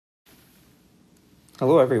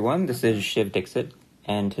Hello everyone, this is Shiv Dixit,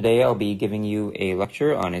 and today I'll be giving you a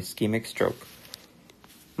lecture on ischemic stroke.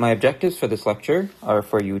 My objectives for this lecture are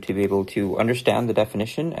for you to be able to understand the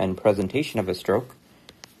definition and presentation of a stroke,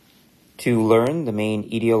 to learn the main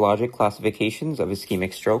etiologic classifications of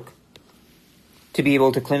ischemic stroke, to be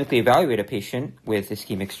able to clinically evaluate a patient with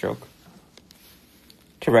ischemic stroke,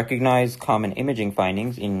 to recognize common imaging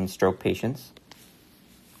findings in stroke patients,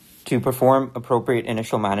 to perform appropriate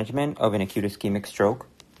initial management of an acute ischemic stroke,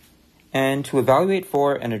 and to evaluate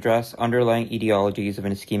for and address underlying etiologies of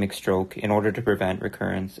an ischemic stroke in order to prevent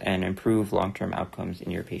recurrence and improve long-term outcomes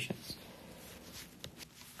in your patients.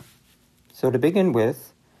 So to begin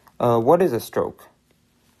with, what is a stroke?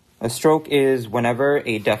 A stroke is whenever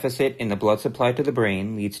a deficit in the blood supply to the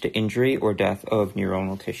brain leads to injury or death of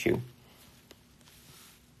neuronal tissue.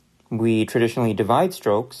 We traditionally divide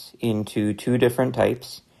strokes into two different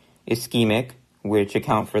types: ischemic, which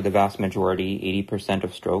account for the vast majority, 80%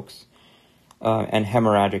 of strokes, and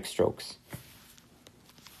hemorrhagic strokes.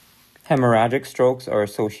 Hemorrhagic strokes are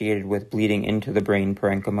associated with bleeding into the brain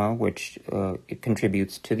parenchyma, which it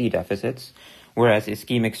contributes to the deficits, whereas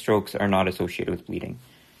ischemic strokes are not associated with bleeding.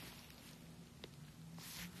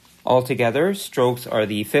 Altogether, strokes are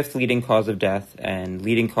the fifth leading cause of death and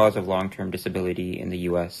leading cause of long-term disability in the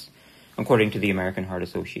U.S., according to the American Heart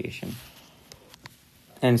Association.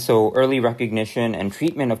 And so early recognition and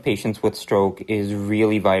treatment of patients with stroke is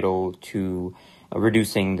really vital to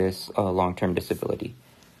reducing this long-term disability.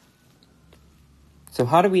 So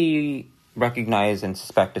how do we recognize and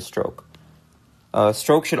suspect a stroke?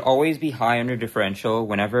 Stroke should always be high under differential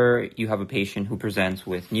whenever you have a patient who presents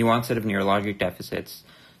with new onset of neurologic deficits,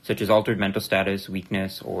 such as altered mental status,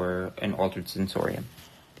 weakness, or an altered sensorium.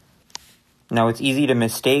 Now, it's easy to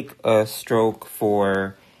mistake a stroke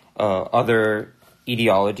for other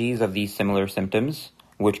etiologies of these similar symptoms,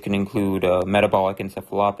 which can include metabolic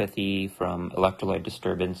encephalopathy from electrolyte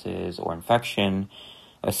disturbances or infection,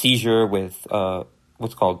 a seizure with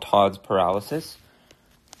what's called Todd's paralysis,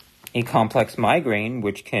 a complex migraine,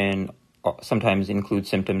 which can sometimes include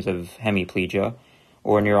symptoms of hemiplegia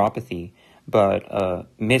or neuropathy. But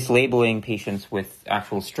mislabeling patients with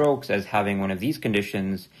actual strokes as having one of these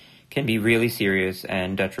conditions can be really serious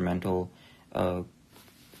and detrimental,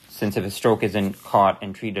 since if a stroke isn't caught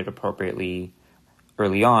and treated appropriately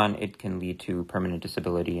early on, it can lead to permanent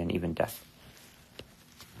disability and even death.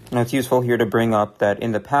 Now, it's useful here to bring up that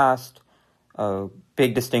in the past, a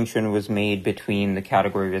big distinction was made between the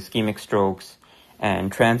category of ischemic strokes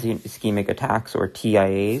and transient ischemic attacks, or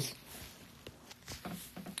TIAs.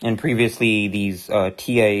 And previously, these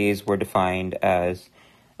TIAs were defined as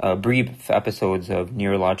brief episodes of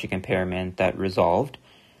neurologic impairment that resolved,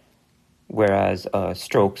 whereas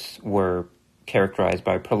strokes were characterized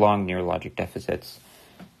by prolonged neurologic deficits.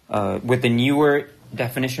 With the newer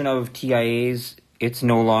definition of TIAs, it's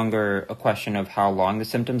no longer a question of how long the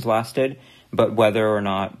symptoms lasted, but whether or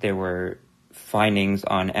not there were findings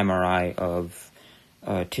on MRI of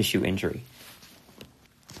tissue injury.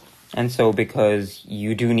 And so because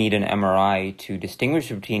you do need an MRI to distinguish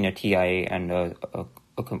between a TIA and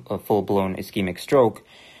a full-blown ischemic stroke,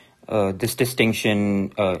 this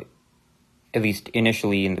distinction, at least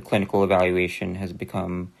initially in the clinical evaluation, has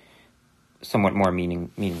become somewhat more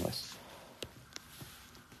meaningless.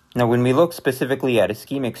 Now, when we look specifically at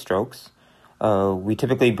ischemic strokes, we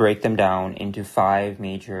typically break them down into five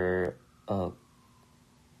major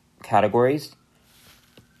categories.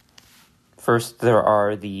 First, there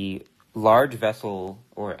are the large vessel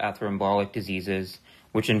or atherembolic diseases,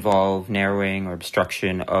 which involve narrowing or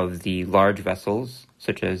obstruction of the large vessels,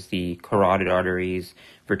 such as the carotid arteries,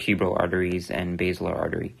 vertebral arteries, and basilar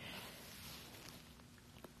artery.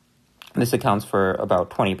 This accounts for about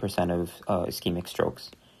 20% of ischemic strokes.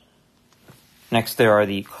 Next, there are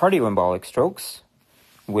the cardioembolic strokes,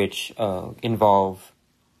 which involve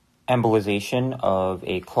embolization of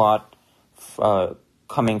a clot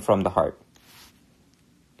coming from the heart.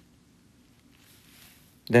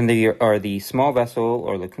 Then there are the small vessel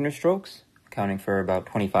or lacunar strokes, accounting for about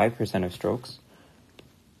 25% of strokes,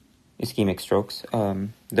 ischemic strokes.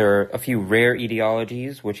 There are a few rare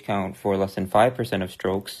etiologies which count for less than 5% of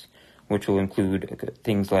strokes, which will include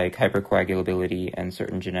things like hypercoagulability and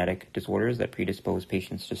certain genetic disorders that predispose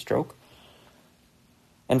patients to stroke.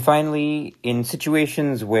 And finally, in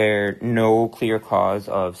situations where no clear cause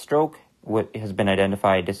of stroke has been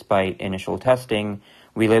identified despite initial testing,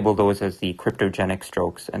 we label those as the cryptogenic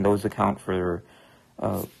strokes, and those account for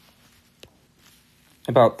about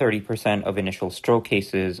 30% of initial stroke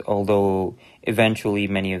cases, although eventually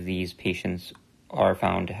many of these patients are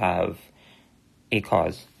found to have a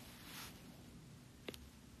cause.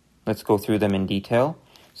 Let's go through them in detail.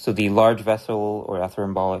 So the large vessel or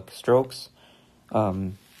atherembolic strokes,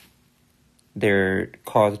 they're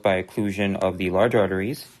caused by occlusion of the large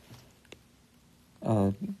arteries.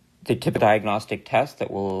 The typical diagnostic tests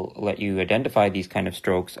that will let you identify these kind of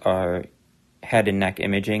strokes are head and neck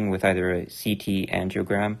imaging with either a CT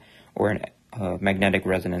angiogram or a magnetic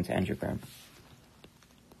resonance angiogram.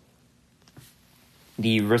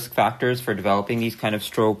 The risk factors for developing these kind of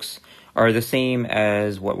strokes are the same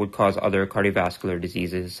as what would cause other cardiovascular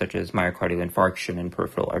diseases, such as myocardial infarction and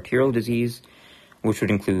peripheral arterial disease, which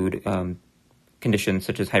would include conditions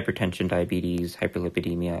such as hypertension, diabetes,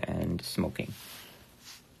 hyperlipidemia, and smoking.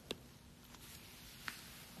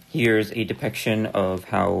 Here's a depiction of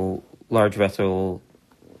how large vessel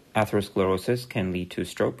atherosclerosis can lead to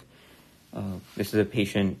stroke. This is a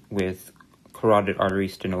patient with carotid artery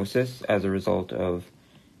stenosis as a result of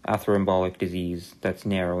atherembolic disease that's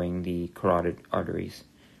narrowing the carotid arteries.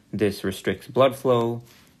 This restricts blood flow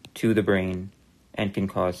to the brain and can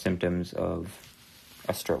cause symptoms of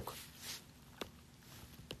a stroke.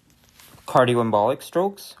 Cardioembolic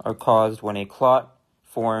strokes are caused when a clot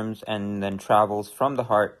forms and then travels from the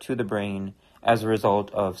heart to the brain as a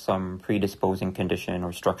result of some predisposing condition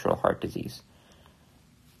or structural heart disease.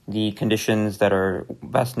 The conditions that are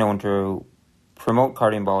best known to promote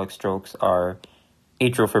cardioembolic strokes are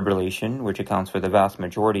atrial fibrillation, which accounts for the vast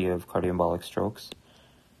majority of cardioembolic strokes,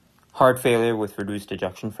 heart failure with reduced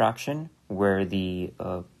ejection fraction, where the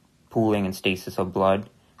pooling and stasis of blood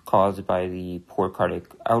caused by the poor cardiac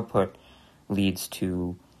output leads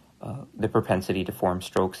to the propensity to form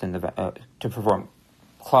strokes to perform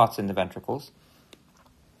clots in the ventricles.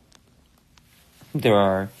 There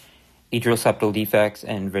are atrial septal defects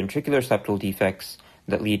and ventricular septal defects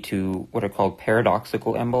that lead to what are called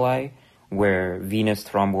paradoxical emboli, where venous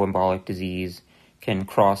thromboembolic disease can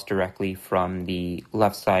cross directly from the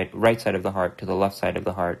right side of the heart to the left side of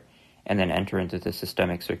the heart, and then enter into the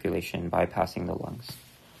systemic circulation, bypassing the lungs.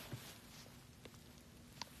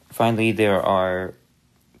 Finally, there are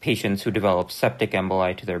patients who develop septic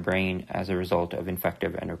emboli to their brain as a result of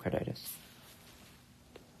infective endocarditis.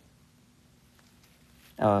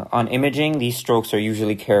 On imaging, these strokes are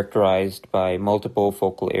usually characterized by multiple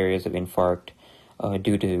focal areas of infarct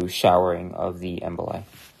due to showering of the emboli.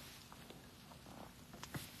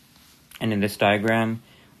 And in this diagram,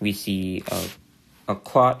 we see a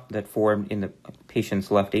clot that formed in the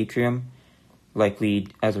patient's left atrium, likely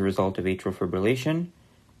as a result of atrial fibrillation.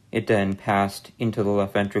 It then passed into the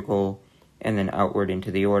left ventricle and then outward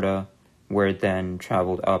into the aorta, where it then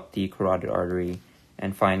traveled up the carotid artery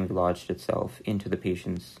and finally lodged itself into the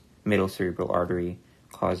patient's middle cerebral artery,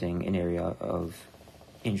 causing an area of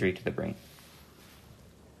injury to the brain.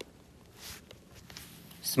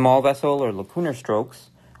 Small vessel or lacunar strokes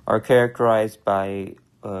are characterized by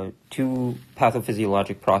two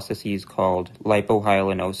pathophysiologic processes called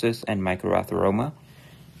lipohyalinosis and microatheroma.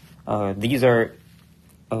 These are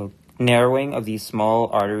narrowing of these small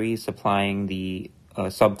arteries supplying the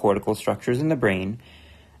subcortical structures in the brain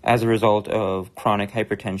as a result of chronic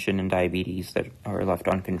hypertension and diabetes that are left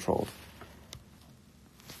uncontrolled.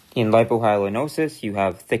 In lipohyalinosis, you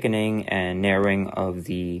have thickening and narrowing of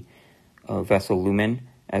the vessel lumen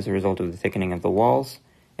as a result of the thickening of the walls,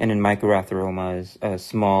 and in microatheromas,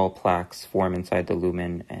 small plaques form inside the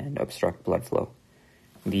lumen and obstruct blood flow.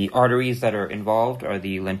 The arteries that are involved are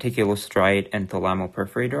the lenticulostriate and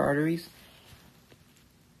thalamoperforator arteries,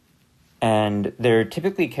 and they're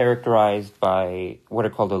typically characterized by what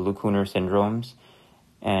are called the lacunar syndromes,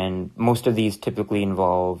 and most of these typically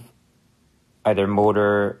involve either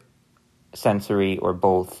motor, sensory, or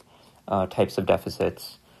both types of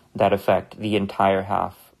deficits that affect the entire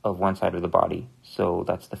half of one side of the body. So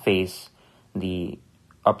that's the face, the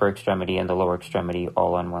upper extremity, and the lower extremity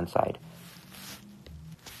all on one side.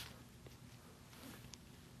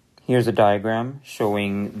 Here's a diagram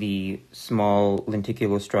showing the small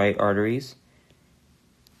lenticulostriate arteries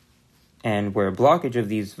and where blockage of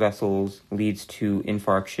these vessels leads to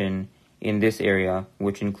infarction in this area,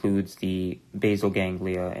 which includes the basal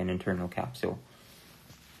ganglia and internal capsule.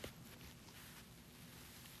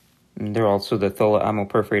 And there are also the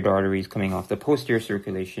thalamoperforator arteries coming off the posterior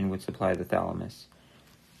circulation, which supply the thalamus.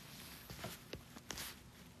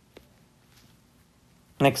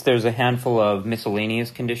 Next, there's a handful of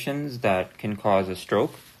miscellaneous conditions that can cause a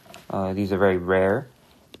stroke. These are very rare.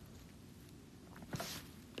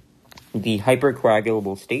 The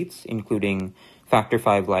hypercoagulable states, including factor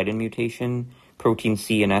V Leiden mutation, protein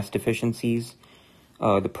C and S deficiencies,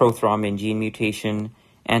 the prothrombin gene mutation,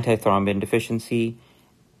 antithrombin deficiency,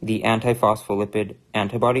 the antiphospholipid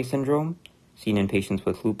antibody syndrome, seen in patients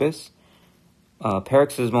with lupus,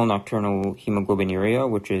 paroxysmal nocturnal hemoglobinuria,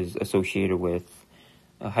 which is associated with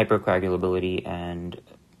hypercoagulability and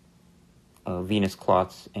venous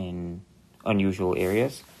clots in unusual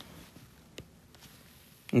areas.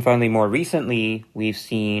 And finally, more recently, we've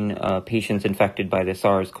seen patients infected by the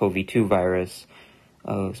SARS-CoV-2 virus,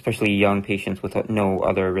 especially young patients with no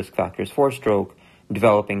other risk factors for stroke,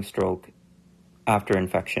 developing stroke after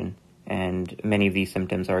infection. And many of these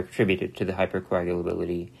symptoms are attributed to the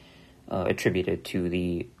hypercoagulability attributed to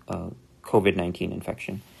the COVID-19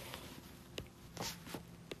 infection.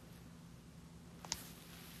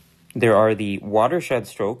 There are the watershed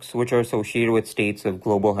strokes, which are associated with states of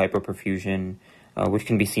global hyperperfusion, which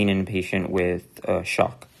can be seen in a patient with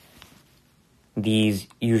shock. These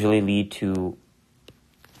usually lead to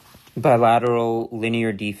bilateral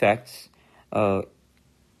linear defects,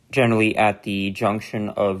 generally at the junction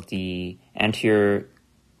of the anterior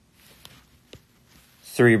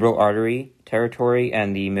cerebral artery territory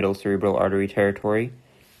and the middle cerebral artery territory,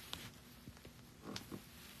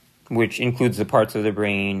 which includes the parts of the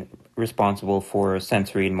brain responsible for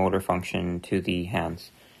sensory and motor function to the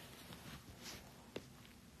hands.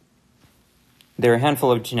 There are a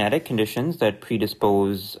handful of genetic conditions that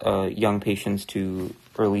predispose young patients to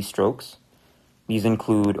early strokes. These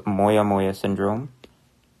include Moya-Moya syndrome,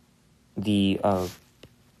 the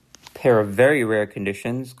pair of very rare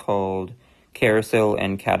conditions called Carosil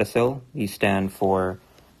and Cadisil. These stand for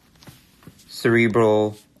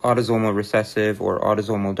cerebral autosomal recessive or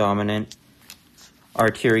autosomal dominant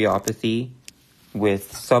arteriopathy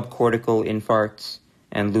with subcortical infarcts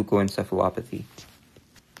and leukoencephalopathy.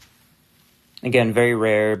 Again, very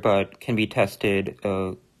rare, but can be tested,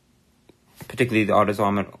 particularly the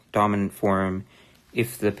autosomal dominant form,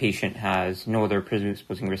 if the patient has no other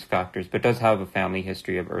predisposing risk factors, but does have a family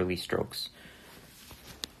history of early strokes.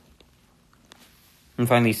 And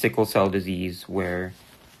finally, sickle cell disease, where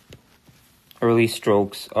early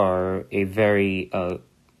strokes are a very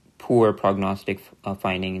poor prognostic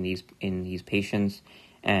finding in these patients,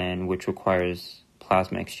 and which requires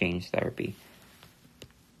plasma exchange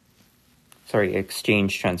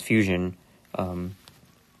transfusion to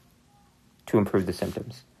improve the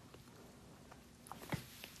symptoms.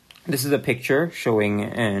 This is a picture showing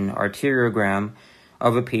an arteriogram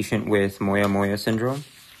of a patient with Moya-Moya syndrome.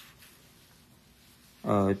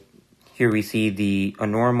 Here we see a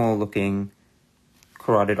normal-looking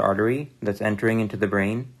carotid artery that's entering into the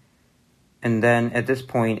brain. And then at this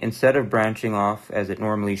point, instead of branching off as it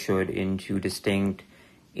normally should into distinct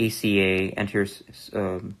ACA, anterior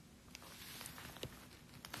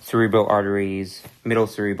cerebral arteries, middle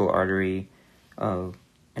cerebral artery, and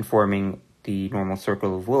forming the normal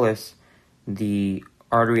circle of Willis, the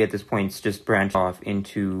artery at this point is just branched off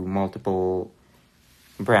into multiple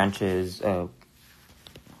branches,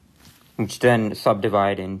 which then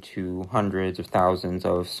subdivide into hundreds of thousands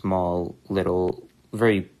of small, little,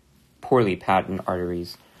 very poorly patterned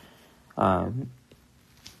arteries. And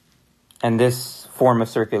this form of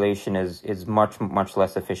circulation is much, much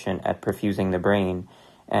less efficient at perfusing the brain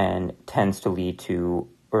and tends to lead to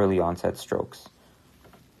early onset strokes.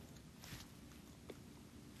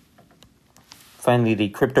 Finally, the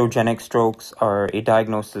cryptogenic strokes are a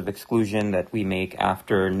diagnosis of exclusion that we make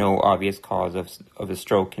after no obvious cause of a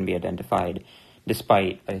stroke can be identified,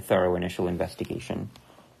 despite a thorough initial investigation.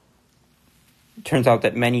 It turns out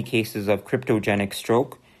that many cases of cryptogenic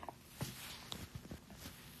stroke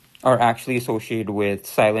are actually associated with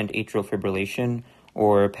silent atrial fibrillation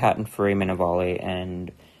or patent foramen ovale,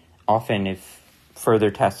 and often if further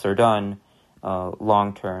tests are done,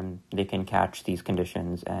 long-term, they can catch these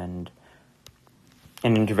conditions and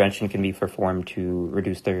an intervention can be performed to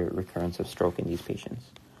reduce the recurrence of stroke in these patients.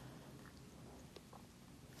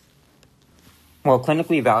 While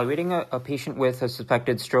clinically evaluating a patient with a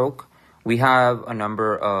suspected stroke, we have a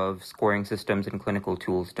number of scoring systems and clinical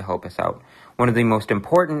tools to help us out. One of the most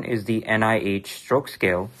important is the NIH stroke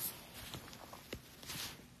scale.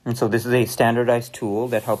 And so this is a standardized tool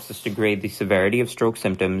that helps us to grade the severity of stroke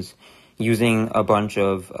symptoms using a bunch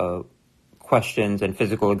of questions and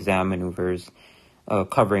physical exam maneuvers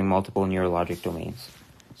covering multiple neurologic domains.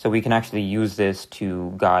 So we can actually use this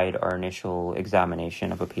to guide our initial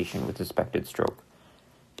examination of a patient with suspected stroke.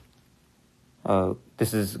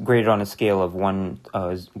 This is graded on a scale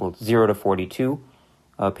of 0 to 42.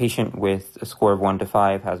 A patient with a score of 1 to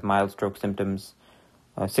 5 has mild stroke symptoms,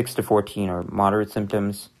 6 to 14 are moderate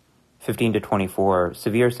symptoms, 15 to 24 are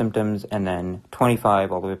severe symptoms, and then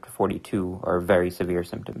 25 all the way up to 42 are very severe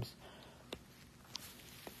symptoms.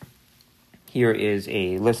 Here is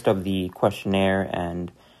a list of the questionnaire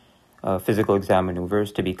and physical exam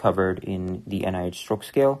maneuvers to be covered in the NIH stroke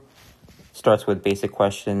scale. Starts with basic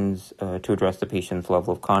questions to address the patient's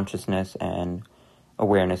level of consciousness and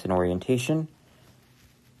awareness and orientation.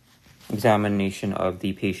 Examination of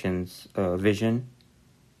the patient's vision,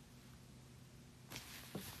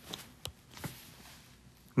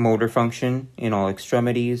 motor function in all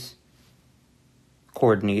extremities,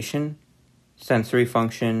 coordination, sensory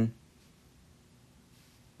function,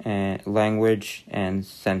 and language and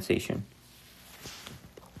sensation.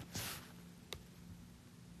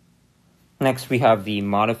 Next, we have the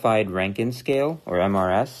Modified Rankin Scale, or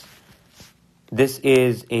MRS. This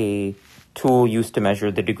is a tool used to measure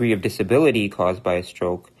the degree of disability caused by a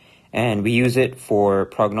stroke, and we use it for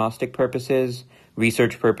prognostic purposes,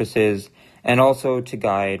 research purposes, and also to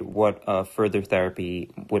guide what further therapy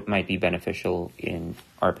might be beneficial in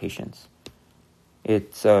our patients.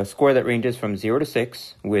 It's a score that ranges from 0 to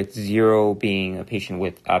 6, with 0 being a patient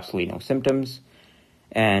with absolutely no symptoms,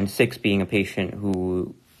 and 6 being a patient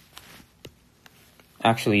who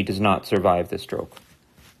actually does not survive the stroke.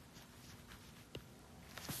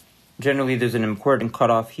 Generally, there's an important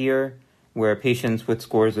cutoff here where patients with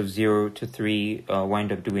scores of 0 to 3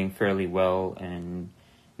 wind up doing fairly well and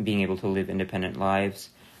being able to live independent lives,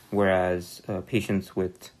 whereas patients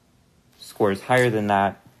with scores higher than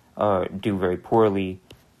that do very poorly,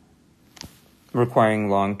 requiring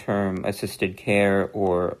long-term assisted care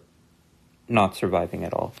or not surviving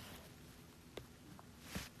at all.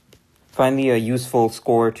 Finally, a useful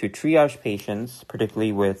score to triage patients,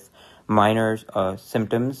 particularly with minor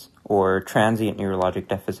symptoms or transient neurologic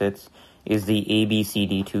deficits, is the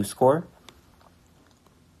ABCD2 score.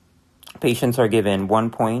 Patients are given 1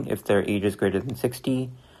 point if their age is greater than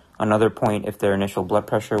 60, another point if their initial blood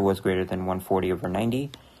pressure was greater than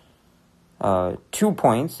 140/90, 2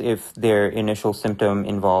 points if their initial symptom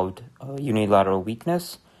involved unilateral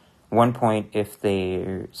weakness, 1 point if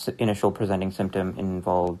their initial presenting symptom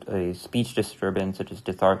involved a speech disturbance such as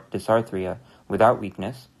dysarthria without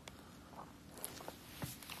weakness,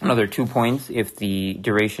 another 2 points if the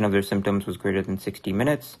duration of their symptoms was greater than 60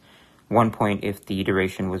 minutes, 1 point if the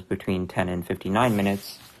duration was between 10 and 59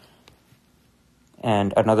 minutes,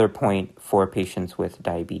 and another point for patients with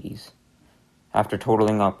diabetes. After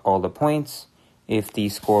totaling up all the points, if the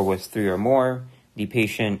score was 3 or more, the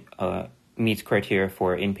patient meets criteria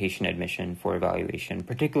for inpatient admission for evaluation,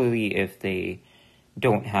 particularly if they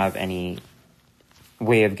don't have any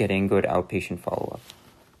way of getting good outpatient follow-up.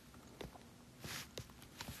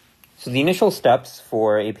 So the initial steps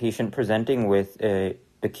for a patient presenting with an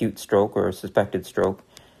acute stroke or a suspected stroke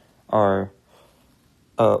are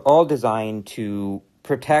all designed to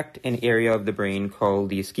protect an area of the brain called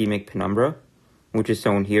the ischemic penumbra, which is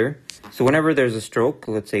shown here. So whenever there's a stroke,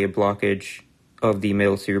 let's say a blockage of the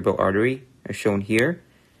middle cerebral artery, as shown here,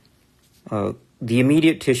 the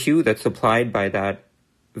immediate tissue that's supplied by that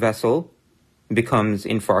vessel becomes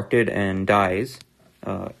infarcted and dies.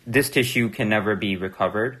 This tissue can never be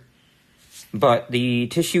recovered, but the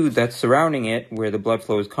tissue that's surrounding it, where the blood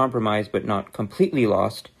flow is compromised but not completely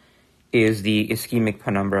lost, is the ischemic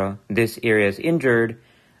penumbra. This area is injured,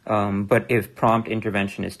 but if prompt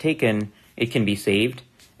intervention is taken, it can be saved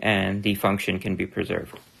and the function can be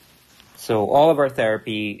preserved. So all of our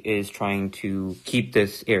therapy is trying to keep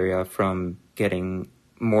this area from getting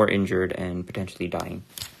more injured and potentially dying.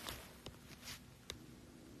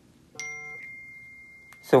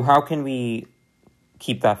 So how can we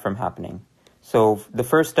keep that from happening? So the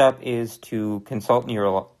first step is to consult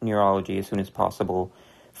neurology as soon as possible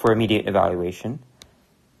for immediate evaluation.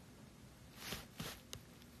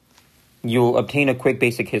 You'll obtain a quick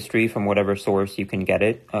basic history from whatever source you can get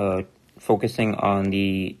it, focusing on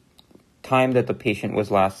the time that the patient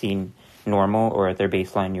was last seen normal or at their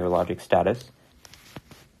baseline neurologic status.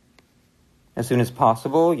 As soon as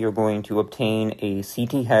possible, you're going to obtain a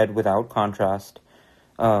CT head without contrast,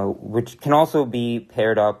 which can also be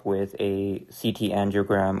paired up with a CT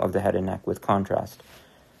angiogram of the head and neck with contrast.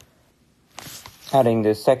 Adding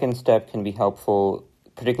this second step can be helpful,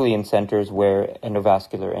 particularly in centers where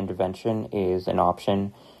endovascular intervention is an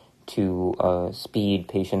option to speed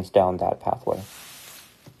patients down that pathway.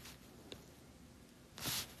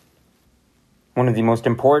 One of the most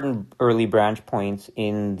important early branch points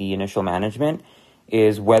in the initial management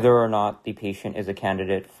is whether or not the patient is a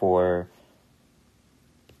candidate for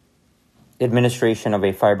administration of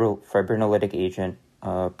a fibrinolytic agent,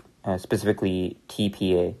 specifically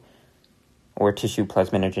TPA, or tissue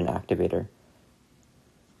plasminogen activator.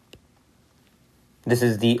 This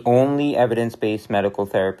is the only evidence-based medical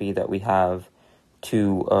therapy that we have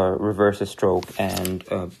to reverse a stroke and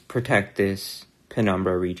protect this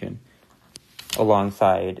penumbra region,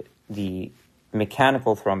 alongside the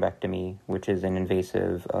mechanical thrombectomy, which is an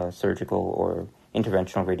invasive surgical or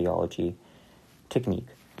interventional radiology technique.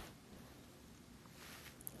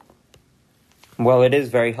 While it is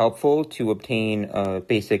very helpful to obtain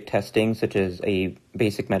basic testing such as a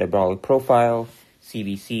basic metabolic profile,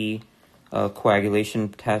 CBC, coagulation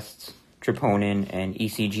tests, troponin, and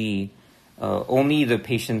ECG, only the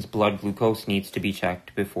patient's blood glucose needs to be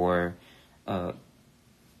checked before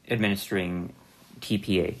administering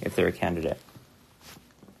TPA if they're a candidate.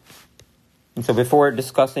 And so before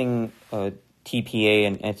discussing TPA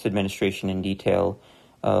and its administration in detail,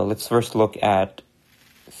 let's first look at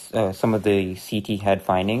some of the CT head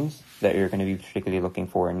findings that you're going to be particularly looking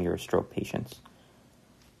for in your stroke patients.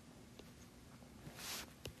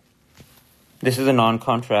 This is a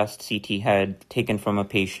non-contrast CT head taken from a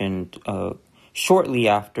patient shortly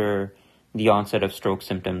after the onset of stroke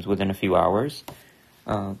symptoms within a few hours.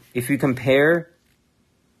 If you compare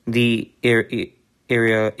the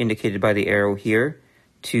area indicated by the arrow here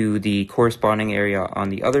to the corresponding area on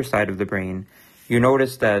the other side of the brain, you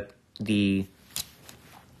notice that the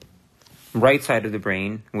right side of the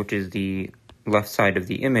brain, which is the left side of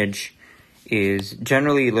the image, is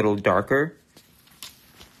generally a little darker,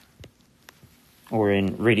 or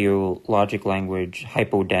in radiologic language,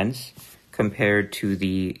 hypodense, compared to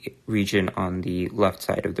the region on the left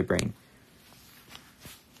side of the brain.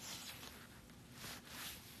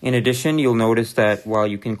 In addition, you'll notice that while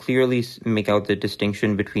you can clearly make out the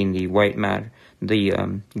distinction between the white matter,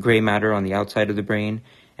 the gray matter on the outside of the brain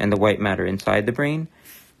and the white matter inside the brain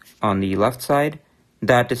on the left side,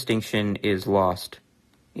 that distinction is lost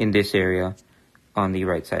in this area on the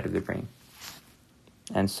right side of the brain.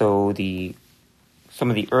 And so some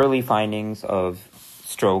of the early findings of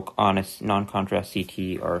stroke on a non-contrast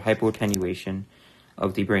CT are hypoattenuation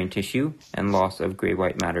of the brain tissue and loss of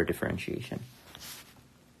gray-white matter differentiation.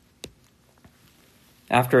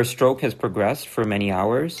 After a stroke has progressed for many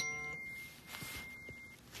hours,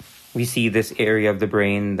 we see this area of the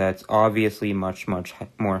brain that's obviously much more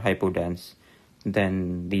hypodense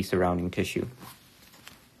than the surrounding tissue.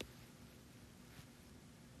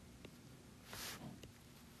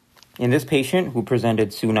 In this patient who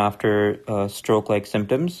presented soon after stroke-like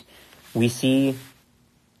symptoms, we see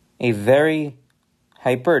a very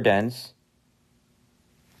hyperdense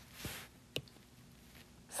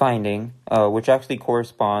finding, which actually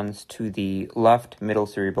corresponds to the left middle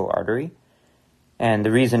cerebral artery. And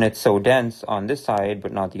the reason it's so dense on this side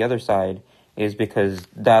but not the other side is because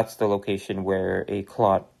that's the location where a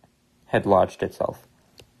clot had lodged itself.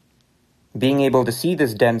 Being able to see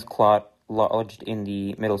this dense clot lodged in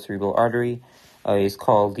the middle cerebral artery is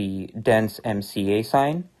called the dense MCA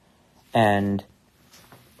sign, and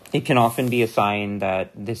it can often be a sign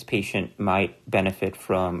that this patient might benefit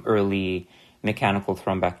from early mechanical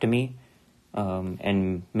thrombectomy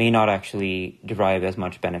and may not actually derive as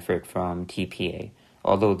much benefit from TPA,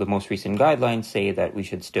 although the most recent guidelines say that we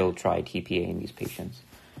should still try TPA in these patients.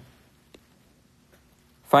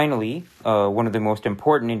 Finally, one of the most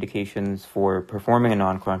important indications for performing a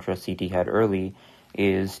non-contrast CT head early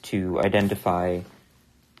is to identify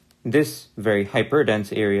this very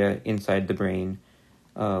hyperdense area inside the brain,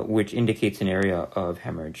 which indicates an area of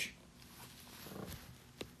hemorrhage.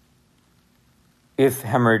 If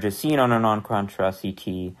hemorrhage is seen on a non-contrast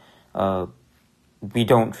CT, we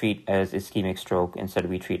don't treat as ischemic stroke. Instead,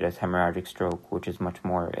 we treat as hemorrhagic stroke, which is much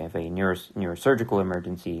more of a neurosurgical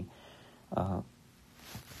emergency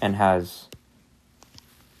and has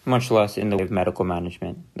much less in the way of medical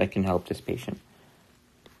management that can help this patient.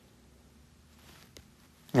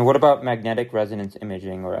 Now, what about magnetic resonance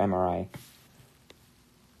imaging, or MRI?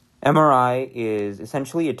 MRI is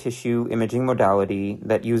essentially a tissue imaging modality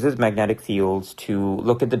that uses magnetic fields to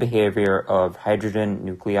look at the behavior of hydrogen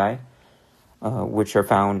nuclei, which are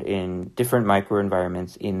found in different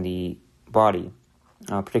microenvironments in the body,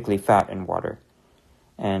 particularly fat and water.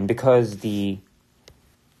 And because the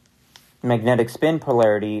magnetic spin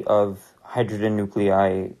polarity of hydrogen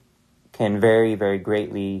nuclei can vary very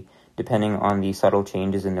greatly depending on the subtle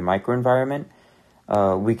changes in the microenvironment,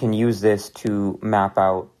 we can use this to map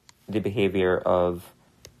out the behavior of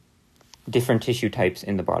different tissue types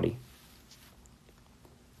in the body.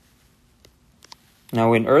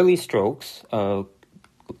 Now, in early strokes,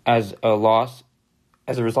 as a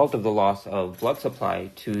result of the loss of blood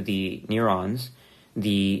supply to the neurons,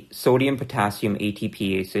 the sodium-potassium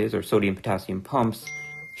ATPases, or sodium-potassium pumps,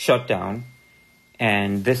 shut down,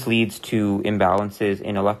 and this leads to imbalances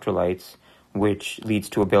in electrolytes, which leads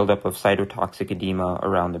to a buildup of cytotoxic edema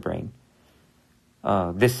around the brain.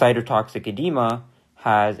 This cytotoxic edema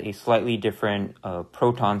has a slightly different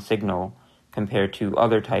proton signal compared to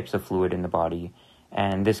other types of fluid in the body,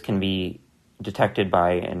 and this can be detected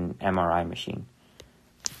by an MRI machine.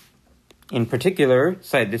 In particular,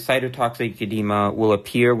 the cytotoxic edema will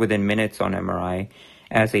appear within minutes on MRI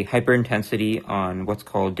as a hyperintensity on what's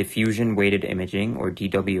called diffusion-weighted imaging, or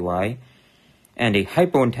DWI, and a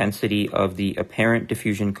hypointensity of the apparent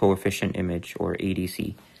diffusion coefficient image, or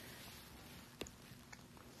ADC.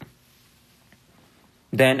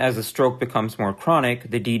 Then, as the stroke becomes more chronic,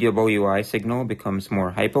 the DWI signal becomes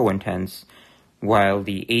more hypointense, while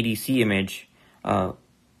the ADC image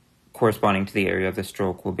corresponding to the area of the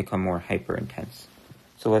stroke will become more hyperintense.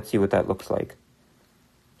 So let's see what that looks like.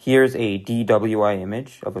 Here's a DWI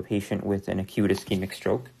image of a patient with an acute ischemic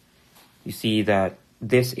stroke. You see that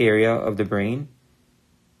this area of the brain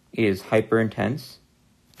is hyperintense,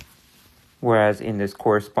 whereas in this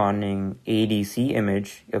corresponding ADC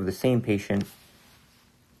image of the same patient,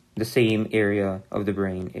 the same area of the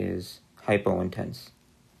brain is hypointense.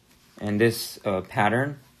 And this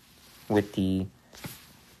pattern with the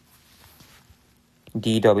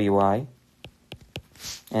DWI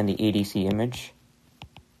and the ADC image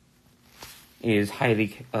is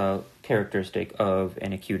highly characteristic of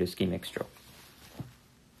an acute ischemic stroke.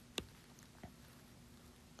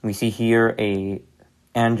 We see here a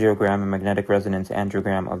angiogram, a magnetic resonance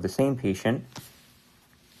angiogram of the same patient.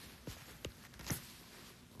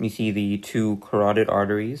 We see the two carotid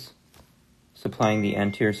arteries supplying the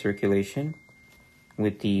anterior circulation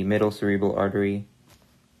with the middle cerebral artery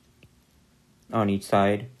on each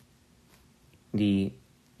side, the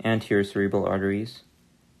anterior cerebral arteries,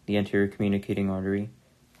 the anterior communicating artery,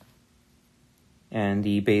 and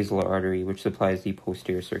the basilar artery, which supplies the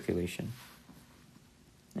posterior circulation.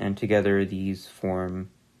 And together these form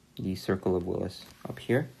the circle of Willis up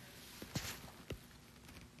here.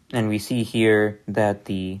 And we see here that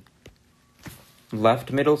the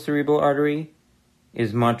left middle cerebral artery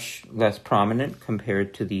is much less prominent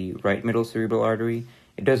compared to the right middle cerebral artery.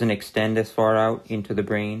 It doesn't extend as far out into the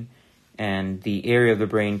brain, and the area of the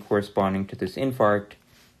brain corresponding to this infarct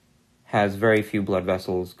has very few blood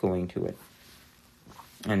vessels going to it.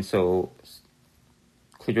 And so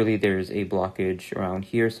clearly there's a blockage around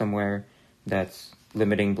here somewhere that's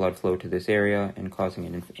limiting blood flow to this area and causing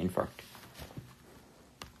an infarct.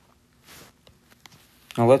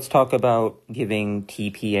 Now let's talk about giving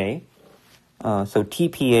TPA. So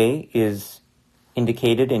TPA is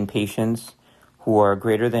indicated in patients who are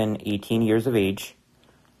greater than 18 years of age,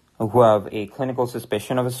 who have a clinical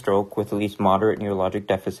suspicion of a stroke with at least moderate neurologic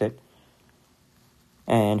deficit,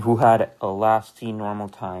 and who had a last seen normal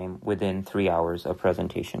time within 3 hours of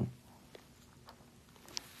presentation.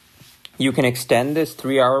 You can extend this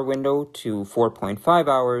 3-hour window to 4.5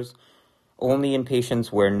 hours only in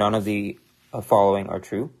patients where none of the following are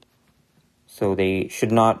true. So they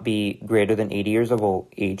should not be greater than 80 years of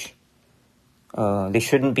age. They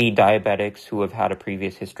shouldn't be diabetics who have had a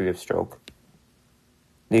previous history of stroke.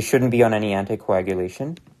 They shouldn't be on any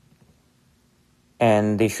anticoagulation.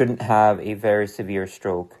 And they shouldn't have a very severe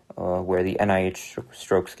stroke where the NIH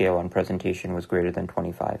stroke scale on presentation was greater than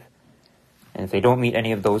 25. And if they don't meet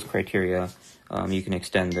any of those criteria, you can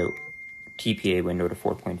extend the TPA window to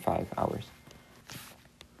 4.5 hours.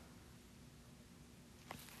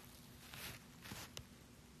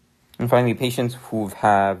 And finally, patients who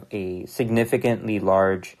have a significantly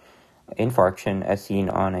large infarction as seen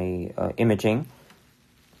on a imaging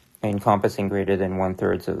encompassing greater than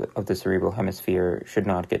 1/3 of the cerebral hemisphere should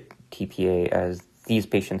not get TPA, as these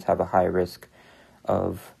patients have a high risk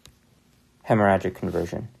of hemorrhagic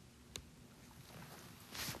conversion.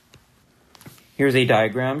 Here's a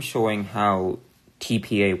diagram showing how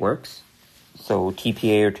TPA works. So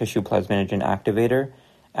TPA, or tissue plasminogen activator,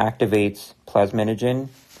 activates plasminogen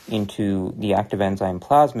into the active enzyme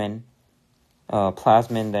plasmin.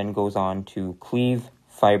 Plasmin then goes on to cleave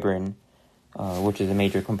fibrin, which is a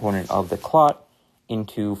major component of the clot,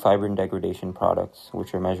 into fibrin degradation products,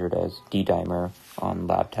 which are measured as D-dimer on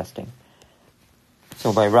lab testing.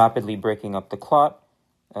 So by rapidly breaking up the clot,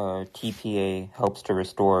 TPA helps to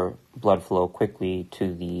restore blood flow quickly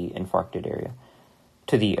to the infarcted area,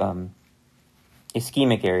 to the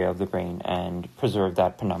ischemic area of the brain, and preserve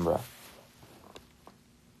that penumbra.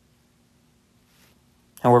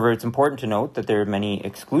 However, it's important to note that there are many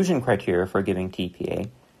exclusion criteria for giving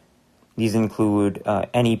TPA. These include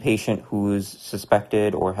any patient who's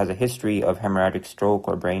suspected or has a history of hemorrhagic stroke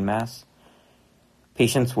or brain mass,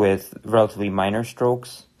 patients with relatively minor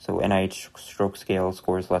strokes, so NIH stroke scale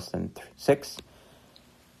scores less than 6,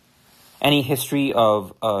 any history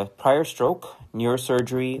of prior stroke,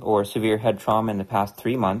 neurosurgery, or severe head trauma in the past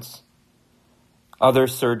 3 months, other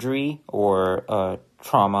surgery or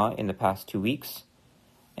trauma in the past 2 weeks,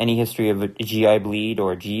 any history of a GI bleed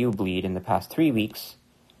or GU bleed in the past 3 weeks,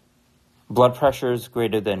 blood pressures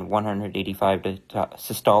greater than 185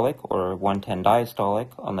 systolic or 110 diastolic,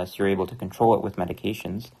 unless you're able to control it with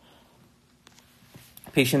medications.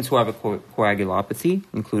 Patients who have a coagulopathy,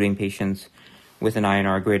 including patients with an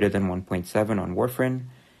INR greater than 1.7 on warfarin,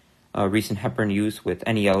 recent heparin use with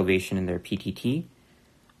any elevation in their PTT,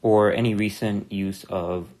 or any recent use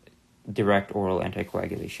of direct oral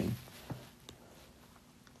anticoagulation.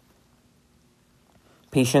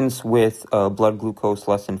 Patients with blood glucose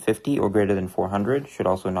less than 50 or greater than 400 should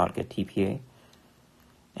also not get TPA.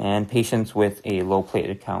 And patients with a low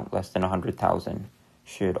platelet count less than 100,000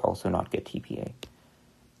 should also not get TPA.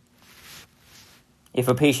 If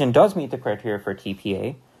a patient does meet the criteria for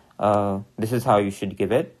TPA, this is how you should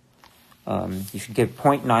give it. You should give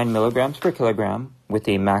 0.9 milligrams per kilogram with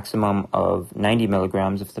a maximum of 90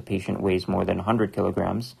 milligrams if the patient weighs more than 100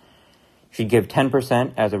 kilograms. You should give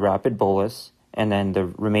 10% as a rapid bolus, and then the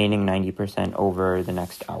remaining 90% over the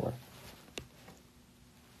next hour.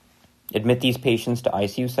 Admit these patients to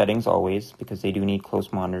ICU settings always, because they do need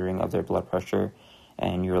close monitoring of their blood pressure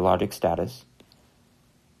and urologic status.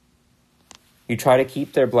 You try to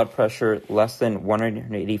keep their blood pressure less than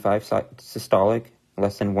 185 systolic,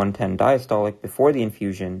 less than 110 diastolic before the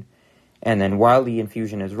infusion, and then while the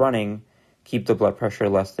infusion is running, keep the blood pressure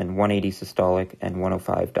less than 180 systolic and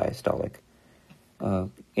 105 diastolic.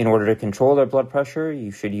 In order to control their blood pressure,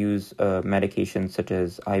 you should use medications such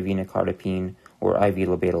as IV nicardipine or IV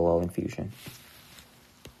labetalol infusion.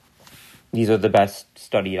 These are the best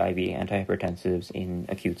studied IV antihypertensives in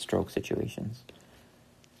acute stroke situations.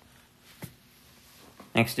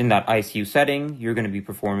 Next, in that ICU setting, you're going to be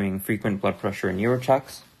performing frequent blood pressure and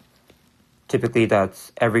neurochecks. Typically,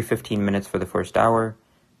 that's every 15 minutes for the first hour,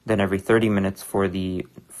 then every 30 minutes for the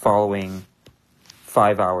following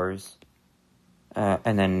 5 hours,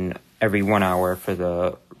 and then every 1 hour for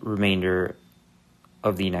the remainder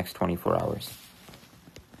of the next 24 hours.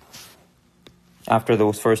 After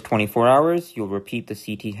those first 24 hours, you'll repeat the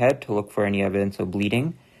CT head to look for any evidence of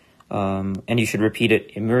bleeding, and you should repeat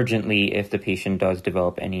it emergently if the patient does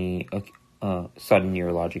develop any sudden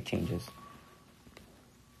neurologic changes.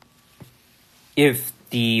 If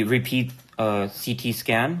the repeat CT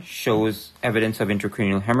scan shows evidence of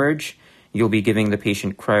intracranial hemorrhage, you'll be giving the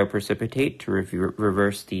patient cryoprecipitate to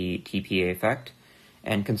reverse the TPA effect,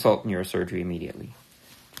 and consult neurosurgery immediately.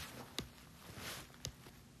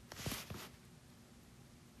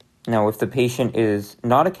 Now, if the patient is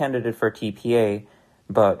not a candidate for TPA,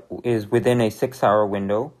 but is within a 6-hour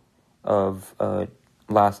window of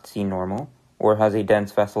last seen normal, or has a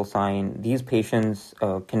dense vessel sign, these patients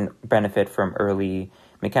can benefit from early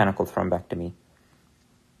mechanical thrombectomy.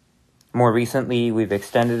 More recently, we've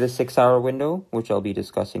extended the 6-hour window, which I'll be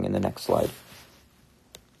discussing in the next slide.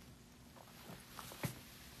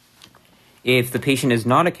 If the patient is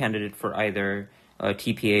not a candidate for either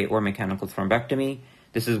TPA or mechanical thrombectomy,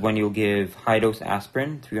 this is when you'll give high-dose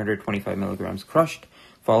aspirin, 325 milligrams crushed,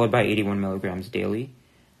 followed by 81 milligrams daily.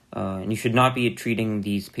 And you should not be treating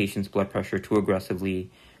these patients' blood pressure too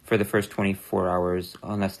aggressively for the first 24 hours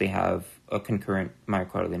unless they have a concurrent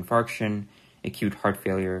myocardial infarction, acute heart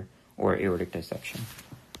failure, or aortic dissection.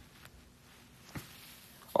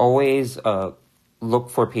 Always look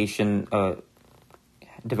for patient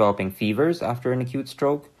developing fevers after an acute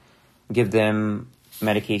stroke. Give them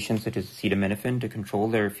medications such as acetaminophen to control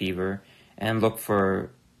their fever, and look for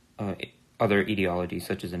other etiologies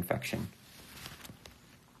such as infection.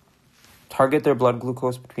 Target their blood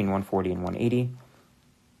glucose between 140 and 180.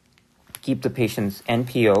 Keep the patient's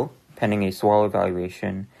NPO pending a swallow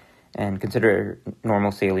evaluation, and consider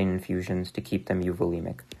normal saline infusions to keep them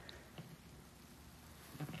euvolemic.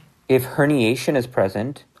 If herniation is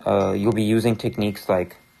present, you'll be using techniques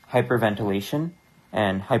like hyperventilation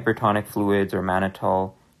and hypertonic fluids or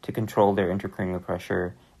mannitol to control their intracranial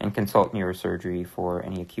pressure, and consult neurosurgery for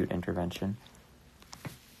any acute intervention.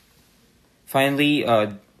 Finally,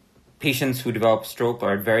 patients who develop stroke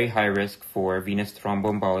are at very high risk for venous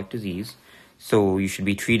thromboembolic disease, so you should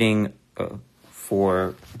be treating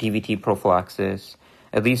for DVT prophylaxis,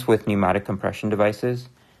 at least with pneumatic compression devices.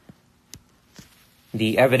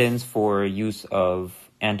 The evidence for use of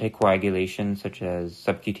anticoagulation, such as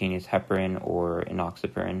subcutaneous heparin or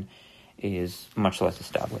enoxaparin, is much less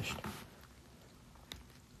established.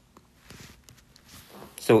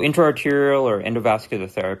 So intraarterial or endovascular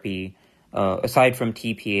therapy, aside from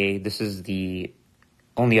TPA, this is the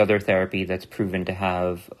only other therapy that's proven to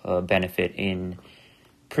have a benefit in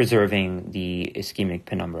preserving the ischemic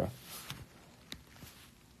penumbra.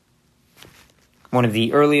 One of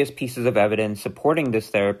the earliest pieces of evidence supporting this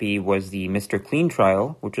therapy was the Mr. Clean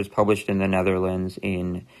trial, which was published in the Netherlands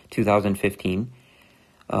in 2015.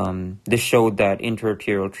 This showed that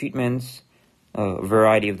intraarterial treatments, a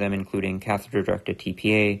variety of them including catheter-directed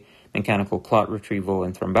TPA, mechanical clot retrieval,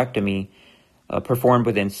 and thrombectomy, performed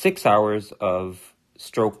within 6 hours of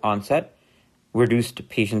stroke onset, reduced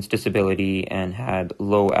patients' disability, and had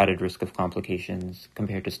low added risk of complications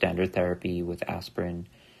compared to standard therapy with aspirin,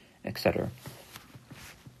 etc.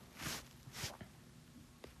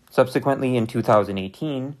 Subsequently, in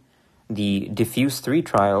 2018, the Diffuse 3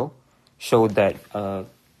 trial showed that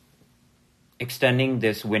extending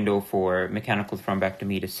this window for mechanical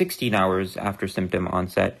thrombectomy to 16 hours after symptom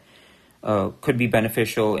onset could be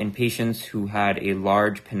beneficial in patients who had a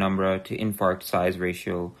large penumbra to infarct size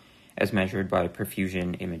ratio as measured by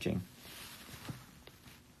perfusion imaging.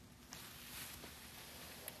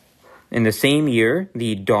 In the same year,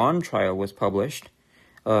 the Dawn trial was published.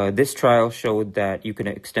 This trial showed that you can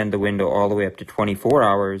extend the window all the way up to 24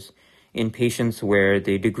 hours in patients where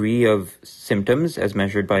the degree of symptoms as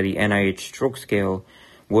measured by the NIH stroke scale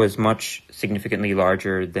was much significantly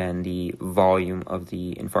larger than the volume of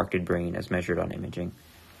the infarcted brain as measured on imaging.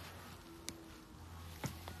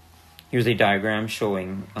 Here's a diagram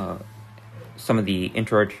showing some of the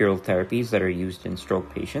intraarterial therapies that are used in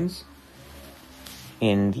stroke patients.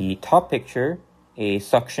 In the top picture, a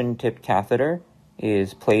suction-tipped catheter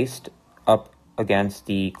is placed up against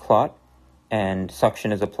the clot, and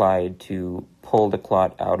suction is applied to pull the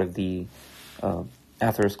clot out of the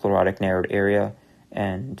atherosclerotic narrowed area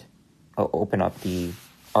and open up the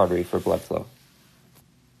artery for blood flow.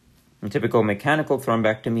 In typical mechanical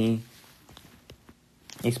thrombectomy,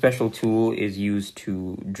 a special tool is used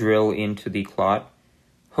to drill into the clot,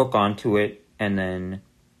 hook onto it, and then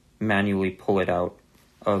manually pull it out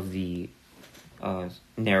of the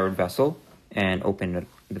narrowed vessel and open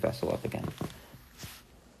the vessel up again.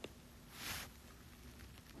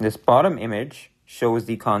 This bottom image shows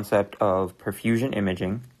the concept of perfusion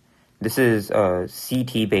imaging. This is a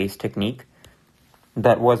CT-based technique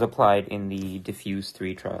that was applied in the Diffuse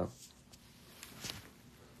 3 trial.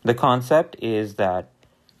 The concept is that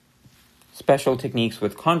special techniques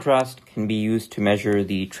with contrast can be used to measure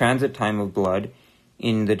the transit time of blood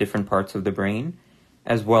in the different parts of the brain,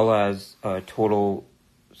 as well as total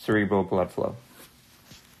cerebral blood flow.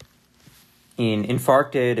 In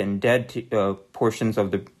infarcted and dead portions of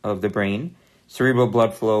the brain, cerebral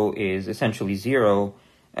blood flow is essentially zero,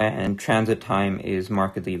 and transit time is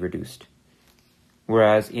markedly reduced.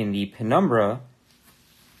 Whereas in the penumbra,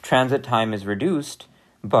 transit time is reduced,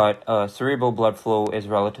 but cerebral blood flow is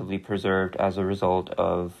relatively preserved as a result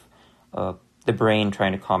of the brain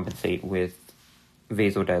trying to compensate with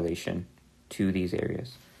vasodilation to these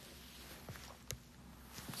areas.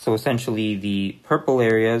 So essentially, the purple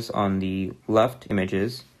areas on the left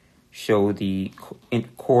images show the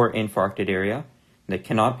core infarcted area that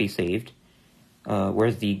cannot be saved,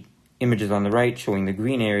 whereas the images on the right showing the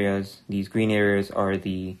green areas, these green areas are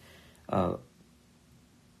the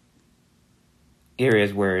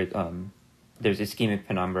areas where there's ischemic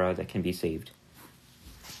penumbra that can be saved.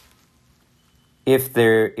 If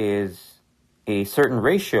there is a certain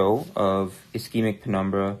ratio of ischemic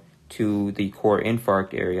penumbra to the core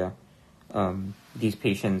infarct area, these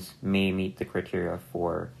patients may meet the criteria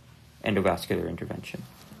for endovascular intervention.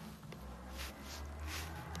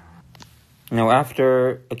 Now,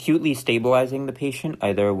 after acutely stabilizing the patient,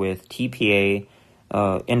 either with TPA,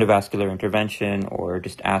 endovascular intervention, or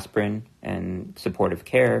just aspirin and supportive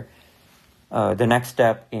care, the next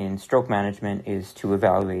step in stroke management is to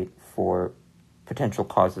evaluate for potential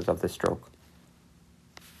causes of the stroke.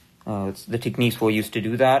 The techniques we'll use to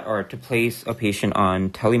do that are to place a patient on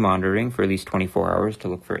telemonitoring for at least 24 hours to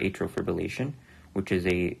look for atrial fibrillation, which is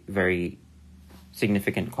a very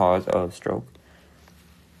significant cause of stroke.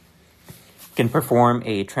 Can perform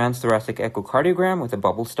a transthoracic echocardiogram with a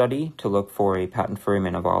bubble study to look for a patent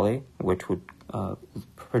foramen ovale, which would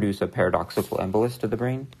produce a paradoxical embolus to the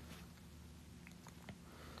brain.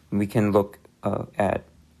 We can look at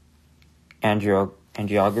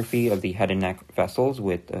angiography of the head and neck vessels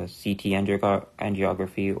with CT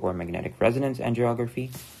angiography or magnetic resonance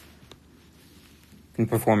angiography. Can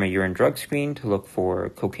perform a urine drug screen to look for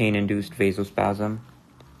cocaine-induced vasospasm.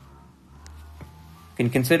 Can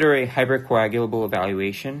consider a hypercoagulable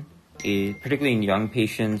evaluation, particularly in young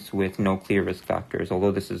patients with no clear risk factors,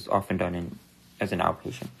 although this is often done as an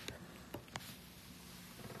outpatient.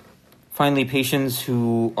 Finally, patients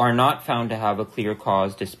who are not found to have a clear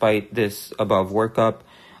cause despite this above workup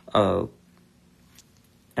and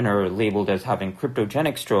are labeled as having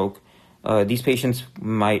cryptogenic stroke These patients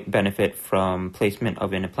might benefit from placement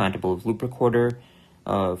of an implantable loop recorder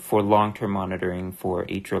for long-term monitoring for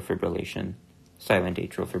atrial fibrillation, silent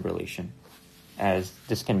atrial fibrillation, as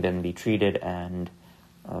this can then be treated and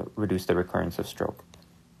reduce the recurrence of stroke.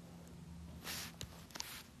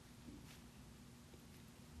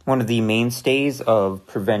 One of the mainstays of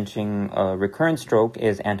preventing recurrent stroke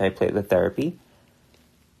is antiplatelet therapy.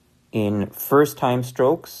 In first-time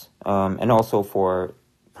strokes, and also for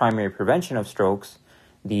primary prevention of strokes,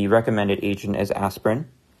 the recommended agent is aspirin.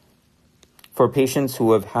 For patients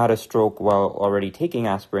who have had a stroke while already taking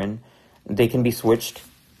aspirin, they can be switched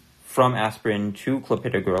from aspirin to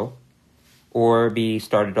clopidogrel or be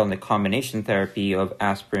started on the combination therapy of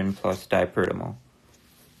aspirin plus dipyridamole.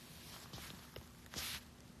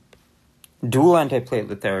 Dual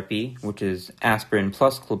antiplatelet therapy, which is aspirin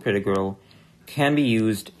plus clopidogrel, can be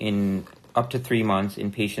used in up to 3 months in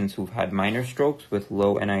patients who've had minor strokes with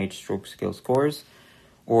low NIH stroke scale scores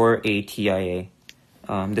or a TIA.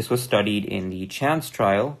 This was studied in the CHANCE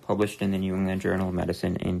trial published in the New England Journal of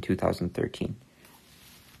Medicine in 2013.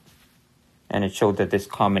 And it showed that this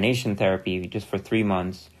combination therapy, just for 3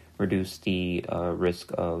 months, reduced the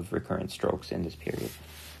risk of recurrent strokes in this period.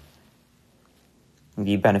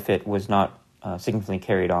 The benefit was not significantly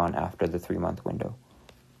carried on after the 3-month window.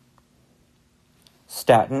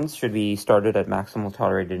 Statins should be started at maximal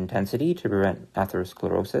tolerated intensity to prevent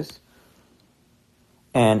atherosclerosis.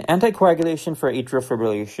 And anticoagulation for atrial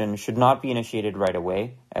fibrillation should not be initiated right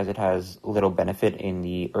away, as it has little benefit in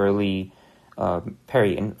the early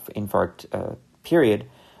peri-infarct period,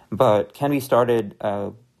 but can be started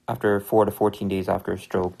after 4 to 14 days after a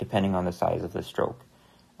stroke, depending on the size of the stroke.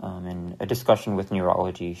 And a discussion with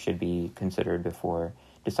neurology should be considered before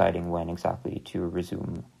deciding when exactly to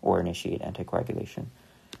resume or initiate anticoagulation.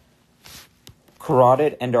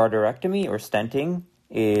 Carotid endarterectomy or stenting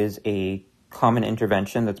is a common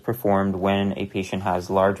intervention that's performed when a patient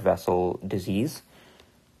has large vessel disease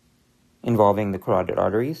involving the carotid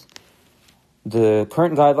arteries. The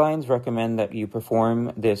current guidelines recommend that you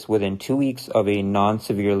perform this within 2 weeks of a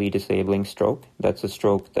non-severely disabling stroke. That's a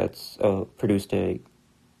stroke that's produced a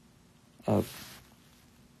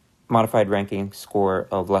modified ranking score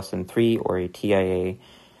of less than 3 or a TIA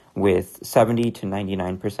with 70 to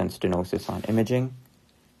 99% stenosis on imaging.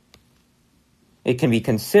 It can be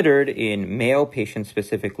considered in male patients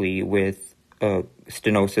specifically with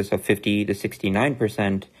stenosis of 50 to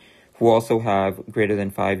 69% who also have greater than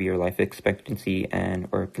 5-year life expectancy and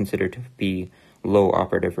are considered to be low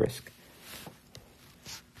operative risk.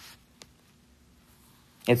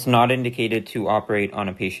 It's not indicated to operate on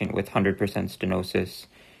a patient with 100% stenosis,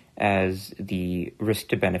 as the risk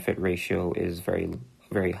to benefit ratio is very,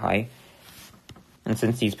 very high. And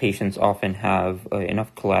since these patients often have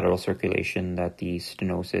enough collateral circulation that the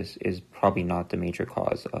stenosis is probably not the major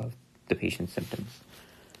cause of the patient's symptoms.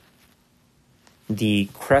 The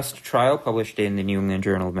CREST trial, published in the New England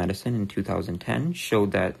Journal of Medicine in 2010,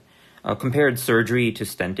 showed that compared surgery to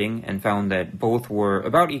stenting and found that both were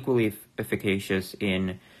about equally efficacious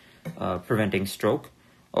in preventing stroke,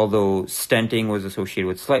 although stenting was associated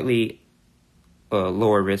with slightly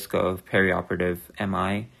lower risk of perioperative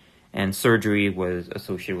MI, and surgery was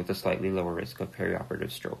associated with a slightly lower risk of perioperative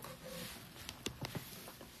stroke.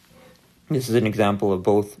 This is an example of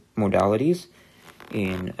both modalities.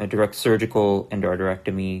 In a direct surgical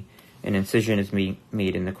endarterectomy, an incision is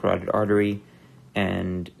made in the carotid artery,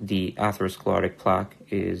 and the atherosclerotic plaque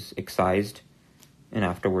is excised, and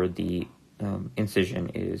afterward the incision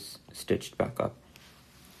is stitched back up.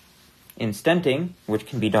 In stenting, which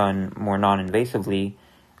can be done more non-invasively,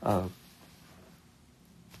 a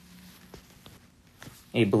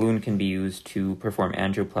balloon can be used to perform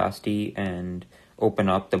angioplasty and open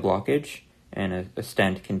up the blockage, and a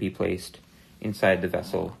stent can be placed inside the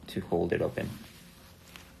vessel to hold it open.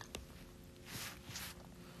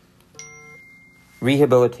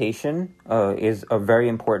 Rehabilitation is a very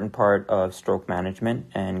important part of stroke management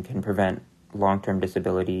and can prevent long-term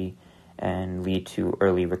disability and lead to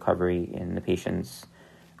early recovery in the patient's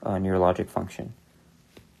neurologic function.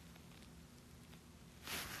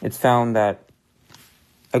 It's found that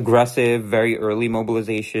aggressive, very early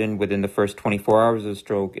mobilization within the first 24 hours of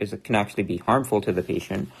stroke can actually be harmful to the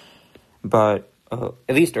patient, but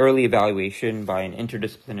at least early evaluation by an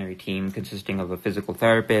interdisciplinary team consisting of a physical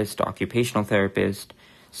therapist, occupational therapist,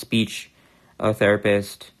 speech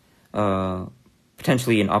therapist,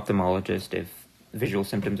 potentially an ophthalmologist if visual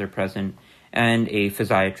symptoms are present, and a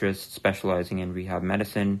physiatrist specializing in rehab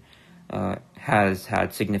medicine has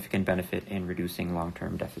had significant benefit in reducing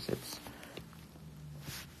long-term deficits.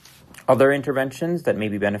 Other interventions that may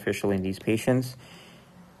be beneficial in these patients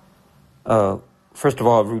First of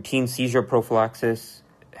all, routine seizure prophylaxis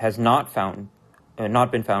has not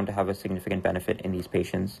been found to have a significant benefit in these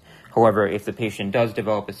patients. However, if the patient does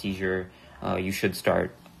develop a seizure, you should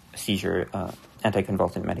start seizure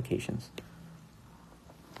anticonvulsant medications.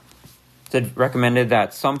 It's recommended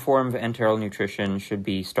that some form of enteral nutrition should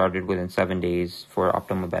be started within 7 days for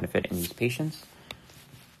optimal benefit in these patients.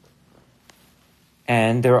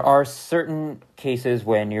 And there are certain cases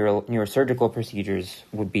when neurosurgical procedures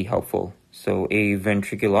would be helpful. So a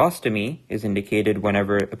ventriculostomy is indicated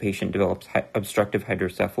whenever a patient develops obstructive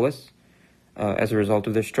hydrocephalus as a result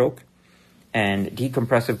of their stroke. And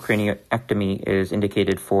decompressive craniectomy is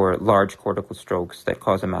indicated for large cortical strokes that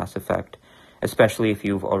cause a mass effect, especially if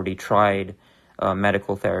you've already tried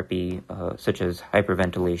medical therapy such as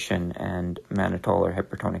hyperventilation and mannitol or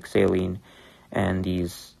hypertonic saline, and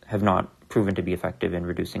these have not proven to be effective in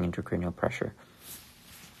reducing intracranial pressure.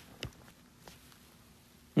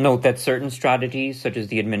 Note that certain strategies, such as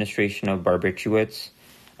the administration of barbiturates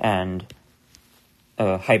and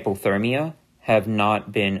hypothermia, have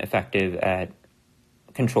not been effective at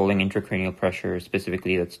controlling intracranial pressure,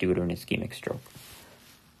 specifically that's due to an ischemic stroke.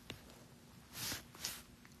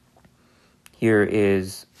 Here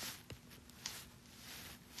is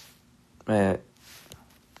a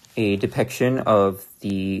depiction of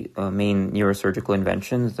the main neurosurgical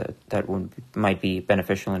inventions that might be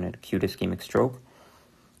beneficial in an acute ischemic stroke.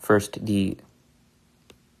 First, the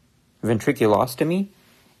ventriculostomy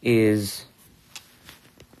is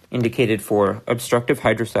indicated for obstructive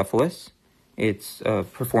hydrocephalus. It's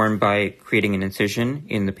performed by creating an incision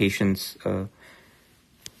in the patient's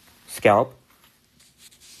scalp,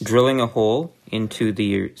 drilling a hole into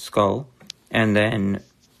the skull, and then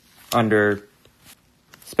under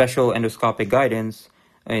special endoscopic guidance,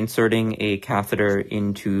 inserting a catheter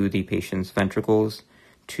into the patient's ventricles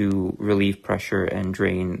to relieve pressure and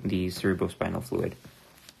drain the cerebrospinal fluid.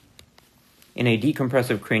 In a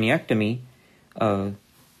decompressive craniectomy,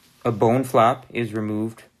 a bone flap is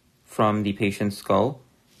removed from the patient's skull,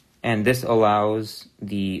 and this allows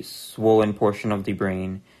the swollen portion of the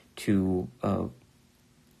brain to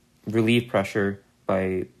relieve pressure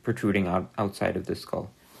by protruding outside of the skull.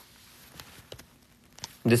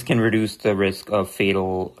 This can reduce the risk of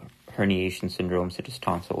fatal herniation syndrome, such as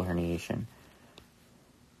tonsil herniation.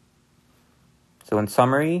 So in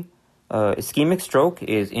summary, ischemic stroke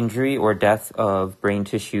is injury or death of brain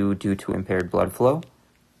tissue due to impaired blood flow.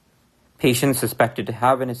 Patients suspected to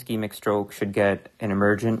have an ischemic stroke should get an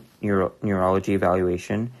emergent neurology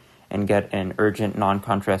evaluation and get an urgent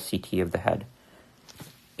non-contrast CT of the head.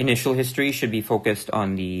 Initial history should be focused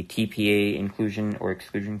on the TPA inclusion or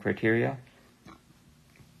exclusion criteria,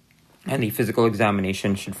 and the physical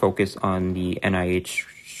examination should focus on the NIH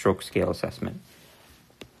stroke scale assessment.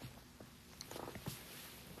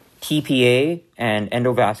 TPA and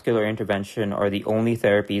endovascular intervention are the only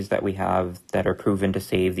therapies that we have that are proven to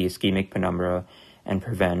save the ischemic penumbra and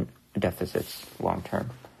prevent deficits long term.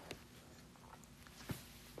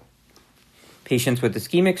 Patients with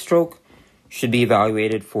ischemic stroke should be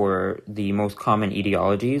evaluated for the most common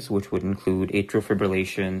etiologies, which would include atrial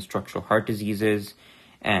fibrillation, structural heart diseases,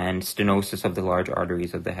 and stenosis of the large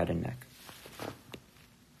arteries of the head and neck.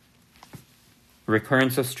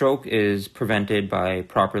 Recurrence of stroke is prevented by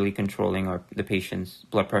properly controlling the patient's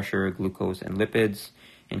blood pressure, glucose, and lipids,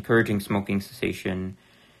 encouraging smoking cessation,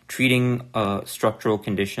 treating structural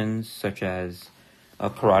conditions such as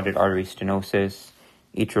carotid artery stenosis,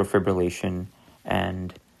 atrial fibrillation,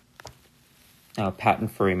 and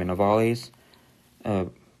patent foramen ovales,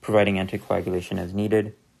 providing anticoagulation as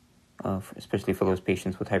needed, especially for those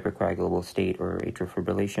patients with hypercoagulable state or atrial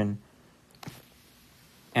fibrillation.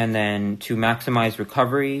 And then to maximize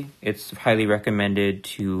recovery, it's highly recommended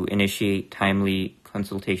to initiate timely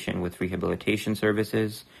consultation with rehabilitation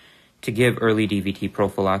services, to give early DVT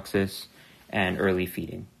prophylaxis, and early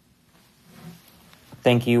feeding.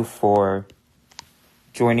 Thank you for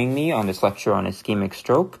joining me on this lecture on ischemic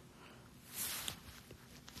stroke.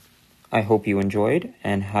 I hope you enjoyed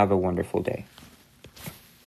and have a wonderful day.